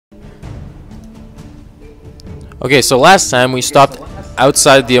Okay, so last time we stopped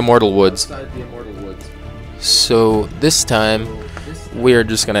outside the Immortal Woods. So this time we're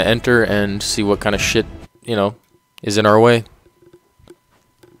just gonna enter and see what kind of shit, you know, is in our way.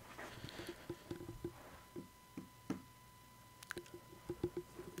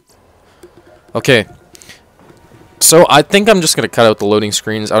 Okay. So I think I'm just gonna cut out the loading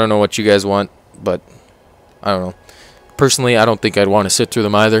screens. I don't know what you guys want, but I don't know. Personally, I don't think I'd want to sit through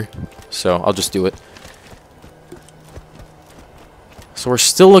them either, so I'll just do it. So we're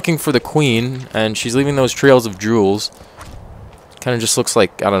still looking for the queen, and she's leaving those trails of jewels. Kind of just looks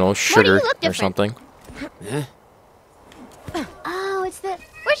like, I don't know, sugar or something. Yeah. Oh, it's the...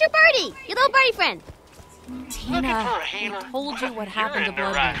 Where's your birdie? Your little birdie friend? Tina, I told you what happened to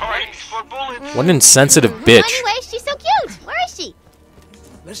Borderlands. What an insensitive bitch. Anyway, she's so cute. Where is she?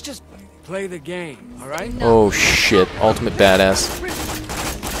 Let's just play the game, alright? Oh shit, ultimate badass.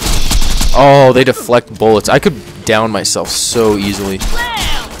 Oh, they deflect bullets. I could down myself so easily.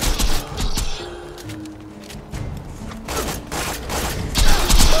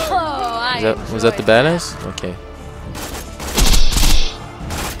 Was that the badass? Okay.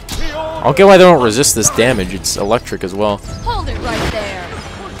 I'll get why they don't resist this damage. It's electric as well. Hold it right there.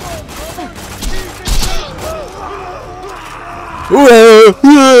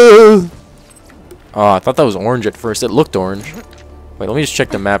 Oh, I thought that was orange at first. It looked orange. Wait, let me just check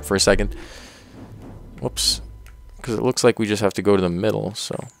the map for a second. Whoops. Because it looks like we just have to go to the middle,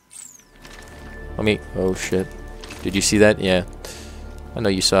 so... Let me... Oh, shit. Did you see that? Yeah. I know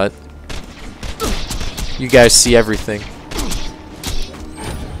you saw it. You guys see everything.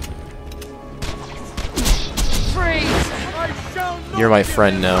 You're my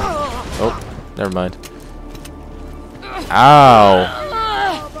friend now. Oh, never mind.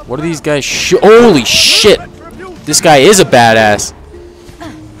 Ow. What are these guys holy shit! This guy is a badass.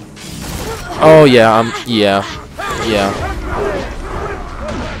 Oh yeah, yeah.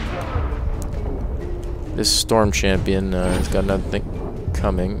 This Storm Champion has got another thing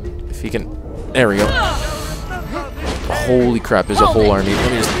coming. If he can... There we go. Holy crap, there's a whole army.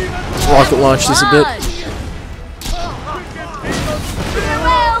 Let me just rocket launch this a bit.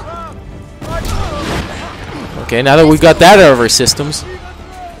 Okay, now that we've got that out of our systems,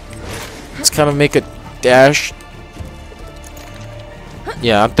 let's kind of make a dash.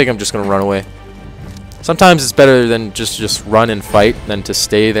 Yeah, I think I'm just gonna run away. Sometimes it's better than just run and fight than to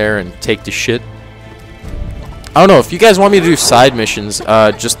stay there and take the shit. I don't know, if you guys want me to do side missions,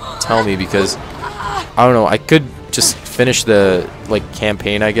 just tell me, because I don't know, I could just finish the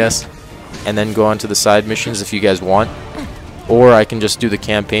campaign, I guess, and then go on to the side missions if you guys want. Or I can just do the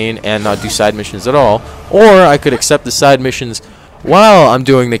campaign and not do side missions at all. Or I could accept the side missions while I'm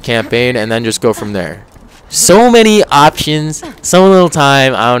doing the campaign and then just go from there. So many options, so little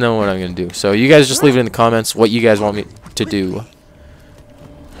time, I don't know what I'm going to do. So you guys just leave it in the comments what you guys want me to do.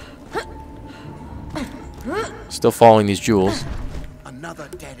 Still following these jewels. Another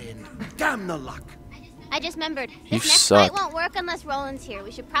dead end. Damn the luck. I just remembered. You This next suck. fight won't work unless Roland's here.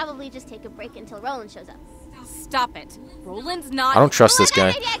 We should probably just take a break until Roland shows up. Stop it. Roland's not... I don't trust this guy.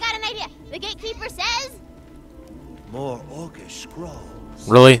 I got an idea. The gatekeeper says... More orcish scrolls.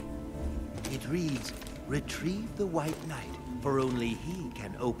 Really? It reads, retrieve the White Knight, for only he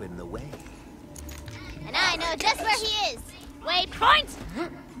can open the way. And I know just where he is. Waypoint!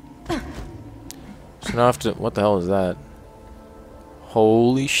 So now I have to... What the hell is that?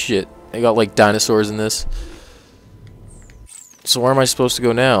 Holy shit. They got like dinosaurs in this. So where am I supposed to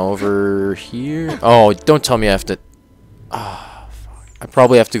go now? Over here? Oh, don't tell me I have to... Ah, fuck. I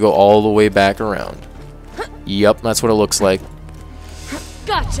probably have to go all the way back around. Yup, that's what it looks like.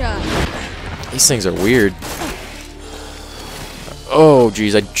 Gotcha. These things are weird. Oh,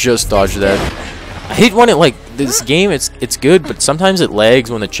 jeez, I just dodged that. I hate when it, this game, it's good, but sometimes it lags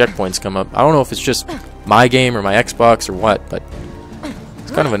when the checkpoints come up. I don't know if it's just my game or my Xbox or what, but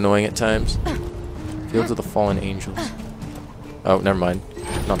it's kind of annoying at times. Fields of the Fallen Angels. Oh, never mind.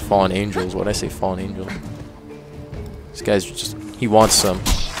 Not Fallen Angels. What'd I say? Fallen Angels. This guy's just... He wants some.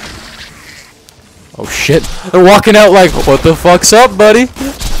 Oh, shit. They're walking out like, what the fuck's up, buddy?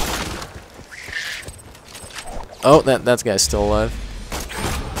 Oh, that guy's still alive.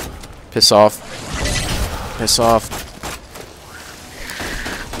 Piss off. Piss off.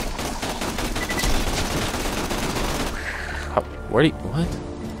 Where'd he... What?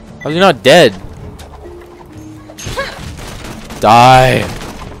 How's he not dead? Die!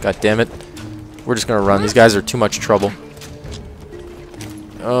 God damn it. We're just gonna run. These guys are too much trouble.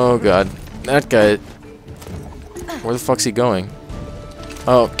 Oh god. That guy... Where the fuck's he going?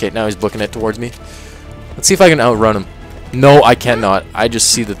 Oh, okay, now he's booking it towards me. Let's see if I can outrun him. No, I cannot. I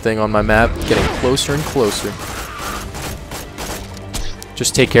just see the thing on my map getting closer and closer.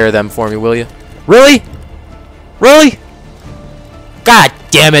 Just take care of them for me, will you? Really? Really? God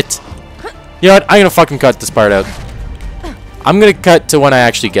damn it! You know what? I'm gonna fucking cut this part out. I'm gonna cut to when I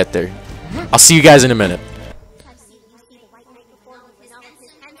actually get there. I'll see you guys in a minute.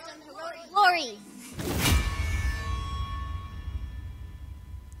 Glory.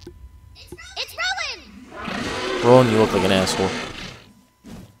 It's Rowan. Roland, you look like an asshole.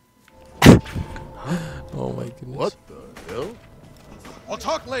 Oh my goodness. What the hell? I'll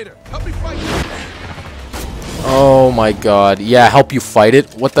talk later. Help me fight. Oh my god. Yeah, help you fight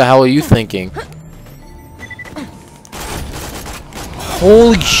it? What the hell are you thinking?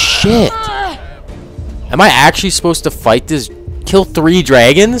 Holy shit. Am I actually supposed to fight this? Kill 3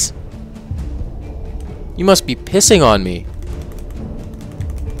 dragons? You must be pissing on me.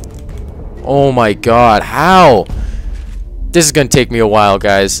 Oh my god. How? This is gonna take me a while,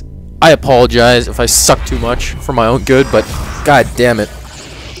 guys. I apologize if I suck too much for my own good, but god damn it.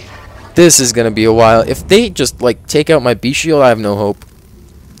 This is gonna be a while. If they just, like, take out my B shield, I have no hope.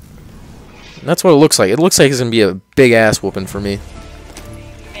 And that's what it looks like. It looks like it's gonna be a big ass whooping for me.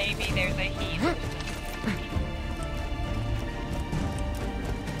 Maybe there's a heat.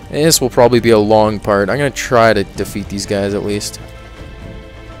 And this will probably be a long part. I'm gonna try to defeat these guys at least.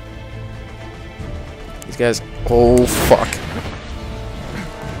 These guys... Oh, fuck.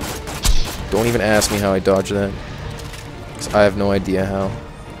 Don't even ask me how I dodged that. 'Cause I have no idea how.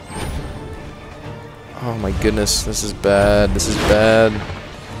 Oh my goodness, this is bad. This is bad.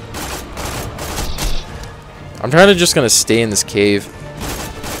 I'm trying to just gonna stay in this cave.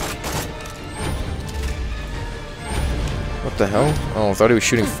 What the hell? Oh, I thought he was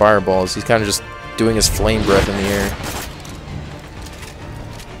shooting fireballs. He's kind of just doing his flame breath in the air.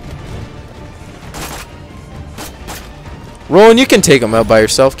 Roland, you can take him out by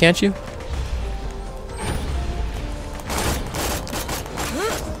yourself, can't you?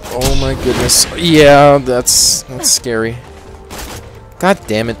 Oh my goodness. Yeah, that's scary. God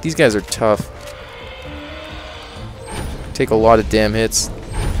damn it, these guys are tough. Take a lot of damn hits.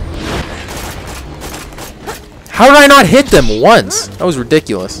 How did I not hit them once? That was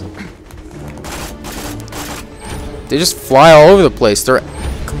ridiculous. They just fly all over the place. They're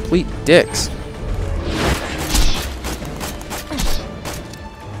complete dicks.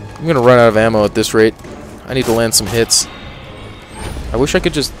 I'm gonna run out of ammo at this rate. I need to land some hits. I wish I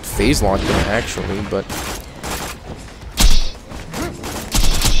could just phase lock them actually, but...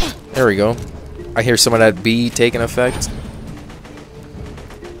 There we go. I hear some of that B taking effect.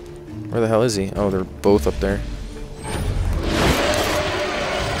 Where the hell is he? Oh, they're both up there.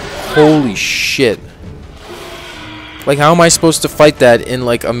 Holy shit. Like, how am I supposed to fight that in,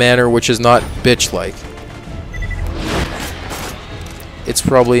 like, a manner which is not bitch-like? It's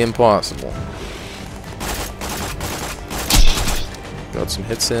probably impossible. Got some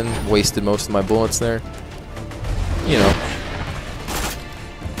hits in. Wasted most of my bullets there. You know.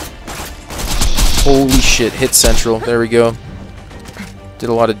 Holy shit. Hit central. There we go. Did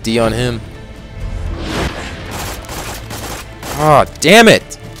a lot of D on him. Ah, damn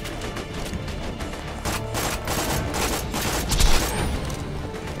it!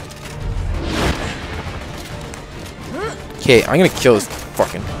 Okay, I'm gonna kill this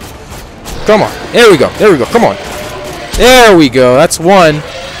fucking... Come on. There we go. There we go. Come on. There we go. That's one.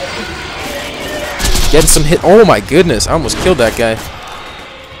 Getting some hit. Oh my goodness. I almost killed that guy.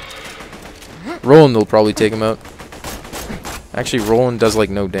 Roland will probably take him out. Actually, Roland does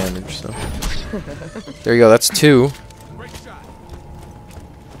like no damage, so. There you go. That's 2.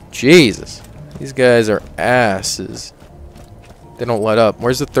 Jesus. These guys are asses. They don't let up.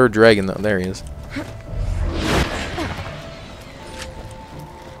 Where's the 3rd dragon, though? There he is.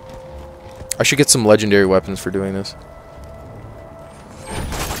 I should get some legendary weapons for doing this.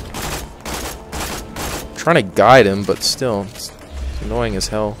 I'm trying to guide him, but still, it's annoying as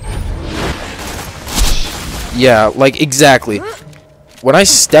hell. Yeah, like, exactly. When I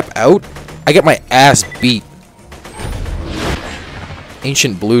step out, I get my ass beat.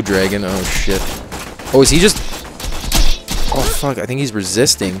 Ancient blue dragon. Oh, shit. Oh, is he just... Oh, fuck. I think he's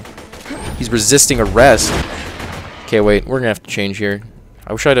resisting. He's resisting arrest. Okay, wait. We're gonna have to change here.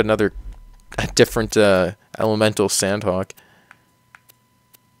 I wish I had a different elemental sandhawk.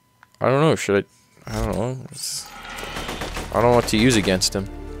 I don't know. Should I don't know. I don't know what to use against him.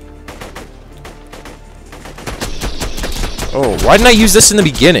 Oh, why didn't I use this in the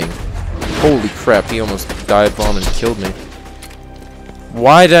beginning? Holy crap, he almost dive bombed and killed me.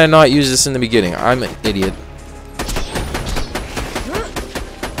 Why did I not use this in the beginning? I'm an idiot.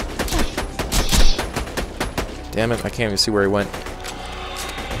 Damn it, I can't even see where he went.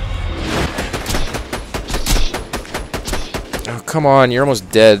 Oh, come on, you're almost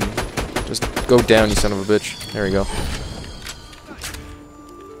dead. Just go down, you son of a bitch. There we go.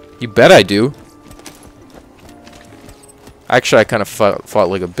 You bet I do. Actually, I kind of fought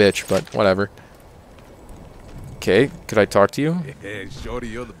like a bitch, but whatever. Okay, could I talk to you? Hey, shorty,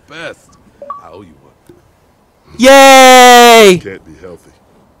 you're the best. I owe you one. Yay! Can't be healthy.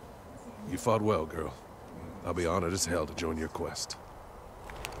 You fought well, girl. I'll be honored as hell to join your quest.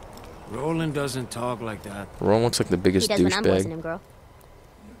 Roland doesn't talk like that. Roland looks like the He biggest does when I'm voicing douchebag. him, girl.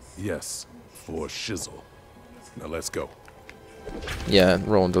 Yes, for shizzle. Now let's go. Yeah,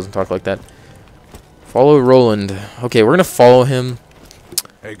 Roland doesn't talk like that. Follow Roland. Okay, we're gonna follow him.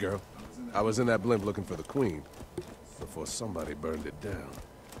 Hey, girl. I was in that blimp looking for the queen before somebody burned it down.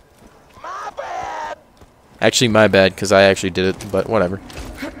 Actually, my bad, because I actually did it, but whatever.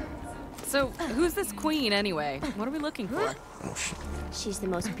 So, who's this queen anyway? What are we looking for? Oh, shit. She's the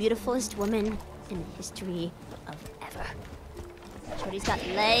most beautifulest woman in the history of ever. Shorty's got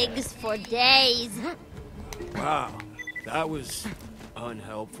legs for days. Wow, that was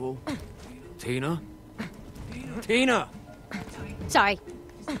unhelpful. Tina? Tina! Sorry.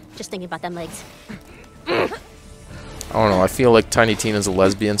 Just thinking about them legs. I don't know, I feel like Tiny Tina's a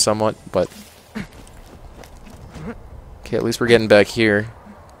lesbian somewhat, but... Okay, at least we're getting back here.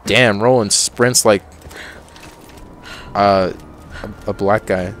 Damn, Roland sprints like... a black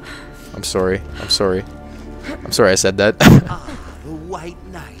guy. I'm sorry. I'm sorry. I'm sorry I said that. Ah, the White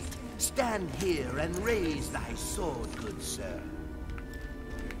Knight. Stand here and raise thy sword, good sir.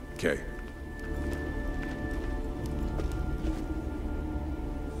 Okay.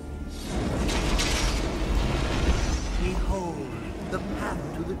 Behold, the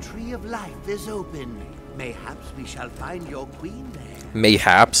path to the tree of life is open. Mayhaps we shall find your queen there.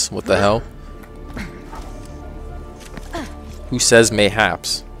 Mayhaps? What the hell? Who says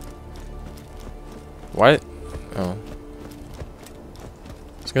mayhaps? Why? Oh.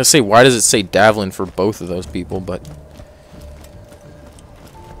 I was gonna say, why does it say Davlin for both of those people, but...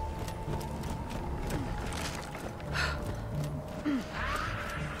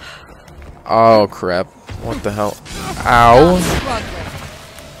 Oh, crap. What the hell? Ow.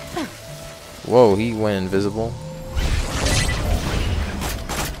 Whoa, he went invisible.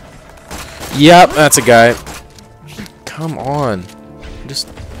 Yep, that's a guy. Come on. I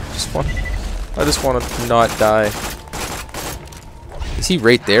just want to not die. Is he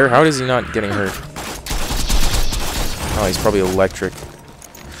right there? How is he not getting hurt? Oh, he's probably electric.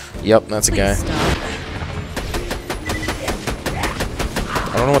 Yep, that's a guy.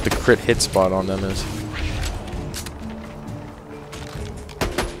 I don't know what the crit hit spot on them is.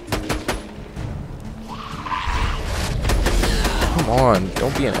 Come on,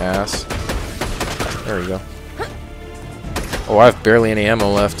 don't be an ass. There we go. Oh, I have barely any ammo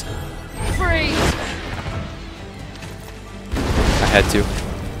left. Freeze! I had to.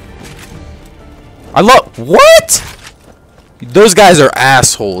 I love what? Those guys are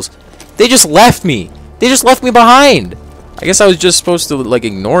assholes. They just left me. They just left me behind. I guess I was just supposed to like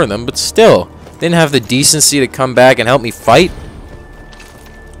ignore them, but still, they didn't have the decency to come back and help me fight.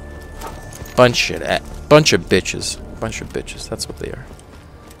 Bunch of bitches. Bunch of bitches. That's what they are.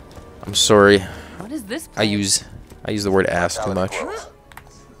 I'm sorry. What is this I place? use the word ass too much.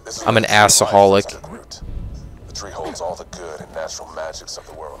 I'm an assaholic. The tree holds all the good and natural magics of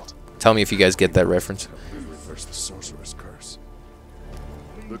the world. Tell me if you guys get that reference. Reverse the sorcerer's curse.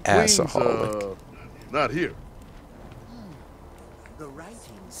 The queen's, Assaholic. not here. The writings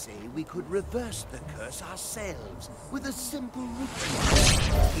say we could reverse the curse ourselves with a simple ritual.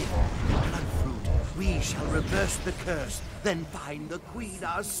 Give blood fruit, we shall reverse the curse, then find the queen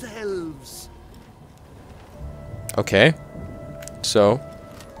ourselves. Okay. So.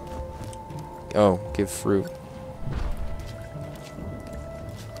 Oh, give fruit.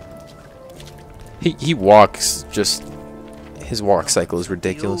 He walks just. His walk cycle is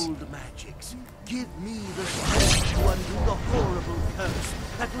ridiculous. The old magics. Give me the strength to undo the horrible curse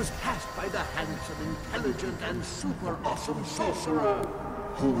that was cast by the hands of intelligent and super awesome sorcerer.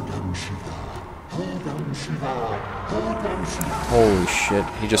 Holy shit!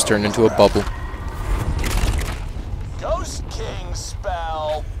 He just turned into a bubble. Ghost King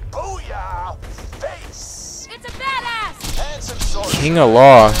spell. Booyah! Face! It's a badass! Handsome sword. King of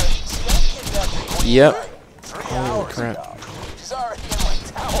Law. Yep. Holy crap. She's already in my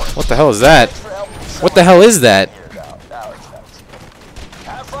tower. What the hell is that? What the hell is that?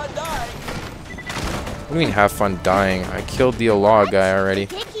 Have fun dying. What do you mean have fun dying? I killed the Allah guy already.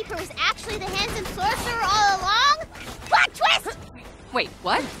 Gatekeeper is actually the handsome sorcerer all along? Plot twist! Wait,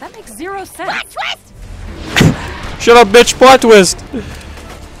 what? That makes zero sense. Plot twist! Shut up, bitch! Plot twist!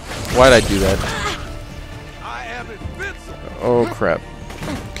 Why'd I do that? I am invincible. Oh crap.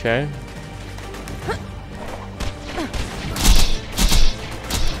 Okay.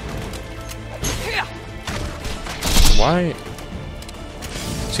 Why?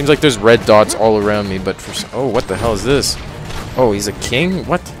 Seems like there's red dots all around me, but for oh, what the hell is this? Oh, he's a king?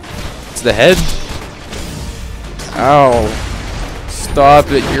 What? It's the head? Ow. Stop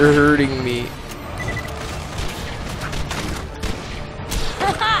it, you're hurting me.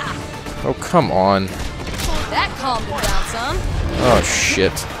 Oh, come on. That calmed him down some. Oh,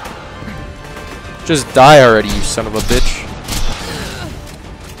 shit. Just die already, you son of a bitch.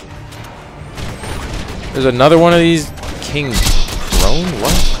 There's another one of these king throne?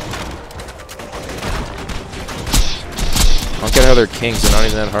 What? I don't get how they're kings, they're not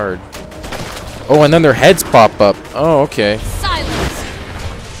even that hard. Oh, and then their heads pop up. Oh, okay. Silence.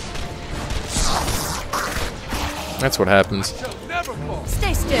 That's what happens.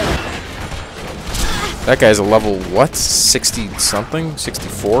 Stay still. That guy's a level, what? 60 something?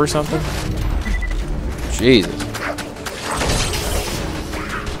 64 or something? Jesus.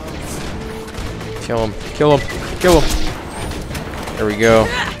 Kill him. Kill him. Kill him. There we go.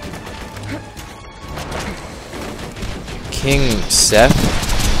 King Seth?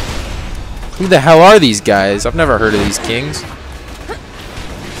 Who the hell are these guys? I've never heard of these kings.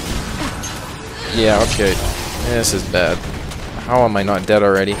 Yeah, okay. This is bad. How am I not dead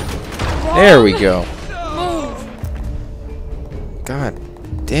already? There we go. God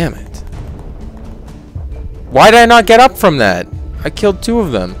damn it. Why did I not get up from that? I killed 2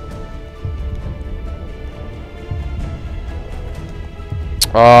 of them.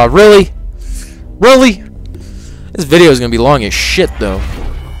 Really? Really? This video is going to be long as shit, though.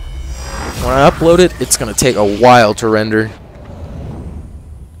 When I upload it, it's going to take a while to render.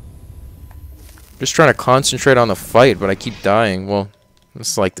 Just trying to concentrate on the fight, but I keep dying. Well,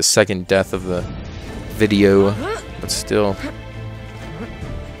 it's like the second death of the video, but still.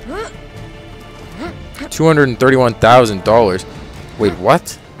 $231,000. Wait,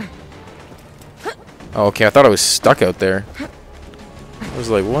 what? Oh, okay, I thought I was stuck out there. I was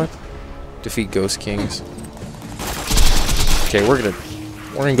like, what? Defeat Ghost Kings. Okay, we're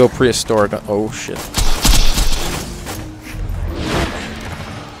gonna go prehistoric. Oh shit.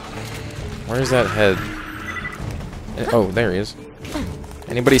 Where's that head? Oh, there he is.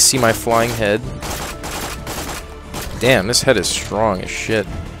 Anybody see my flying head? Damn, this head is strong as shit.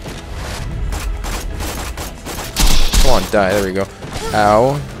 Come on, die. There we go.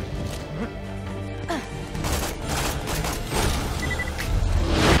 Ow.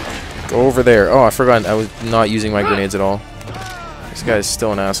 Go over there. Oh, I forgot I was not using my grenades at all. This guy's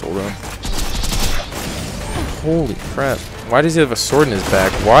still an asshole, though. Holy crap. Why does he have a sword in his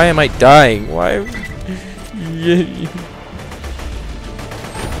back? Why am I dying? Why?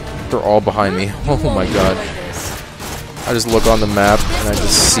 They're all behind me. Oh my god. I just look on the map and I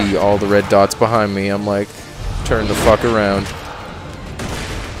just see all the red dots behind me. I'm like, turn the fuck around.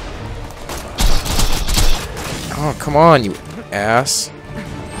 Oh, come on, you ass.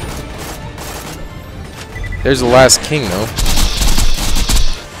 There's the last king, though.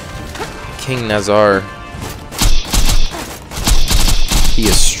 King Nazar. He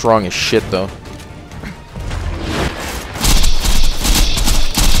is strong as shit, though.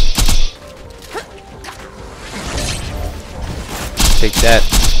 Take that.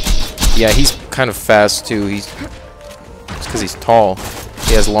 Yeah, he's kind of fast, too. It's because he's tall.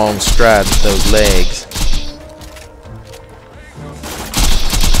 He has long strides with those legs.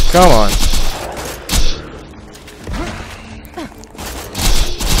 Come on.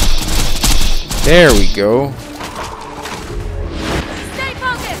 There we go. Stay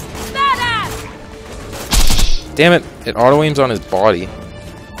focused. Badass. Damn it! It auto aims on his body.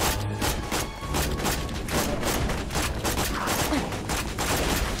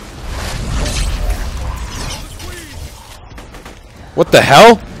 What the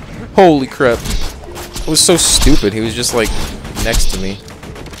hell? Holy crap! It was so stupid. He was just like next to me.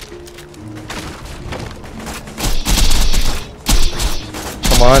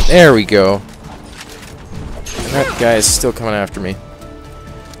 Come on, there we go. That guy is still coming after me.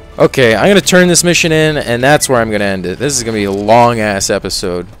 Okay, I'm going to turn this mission in, and that's where I'm going to end it. This is going to be a long-ass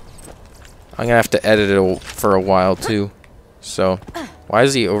episode. I'm going to have to edit it for a while, too. So, why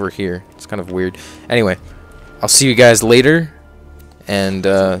is he over here? It's kind of weird. Anyway, I'll see you guys later. And,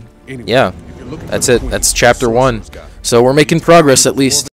 yeah, that's it. That's chapter 1. So, we're making progress, at least.